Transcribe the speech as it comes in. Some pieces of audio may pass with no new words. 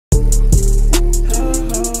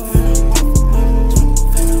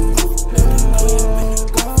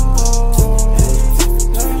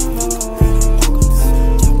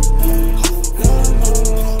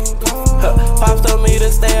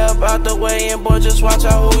and boy, just watch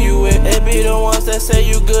out who you with. It be the ones that say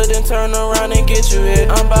you good and turn around and get you hit.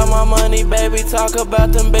 I'm about my money, baby, talk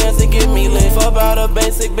about them bands and get me lit. Fuck about a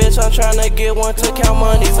basic bitch, I'm tryna get one to count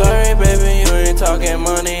money. Sorry, baby, you ain't talking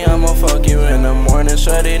money, I'ma fuck you in the morning.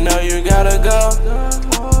 Shorty, know you gotta go.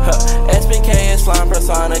 SBK is slime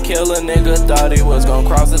persona, kill a nigga, thought he was gon'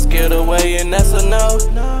 cross the getaway, and that's a no.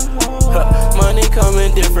 Money come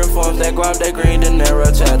in different forms, that guap, that green, the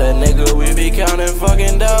narrow cheddar, nigga, we be counting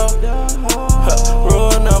fucking dough.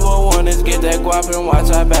 Rule number one is get that guap and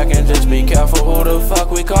watch our back and just be careful who the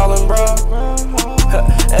fuck we callin', bro.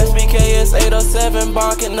 SBK is 807,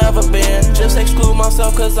 bond can never bend. Just exclude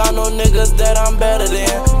myself cause I know niggas that I'm better than.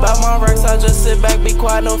 By my racks I just sit back, be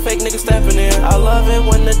quiet, no fake niggas stepping in. I love it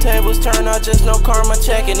when the tables turn, I just know karma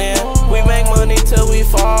checking in. We make money till we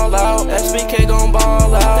fall out, SBK gon'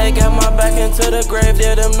 ball out. They got my back into the grave,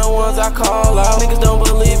 they're them the ones I call out. Niggas don't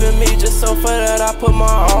believe in me, just so for that I put my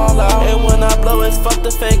all out. And when I blow it's fuck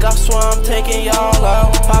the fake, I swear I'm taking y'all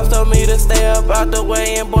out. Pops told me to stay up out the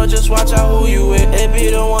way, and boy just watch out who you with. It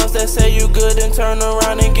be the ones that say you good and turn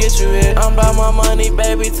around and get you hit. I'm about my money,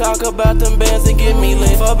 baby, talk about them bands and get me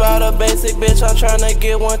lit. Fuck about a basic bitch, I'm tryna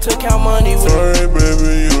get one to count money with. Sorry,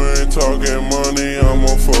 baby, you ain't talking money,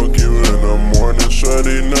 I'ma fuck you in the morning.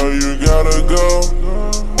 Shorty, know you gotta go.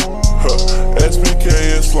 SBK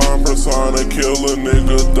is slime persona, kill a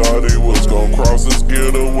nigga, thought he was gon' cross his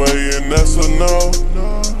getaway, and that's a no.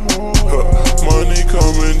 Money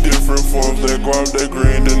come in different forms, that guap, that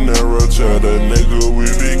green, the narrow cheddar, nigga, we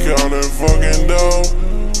be counting fucking dough.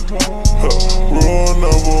 Rule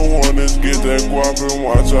number one is get that guap and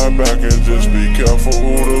watch our back and just be careful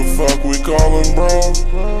who the fuck we callin', bro.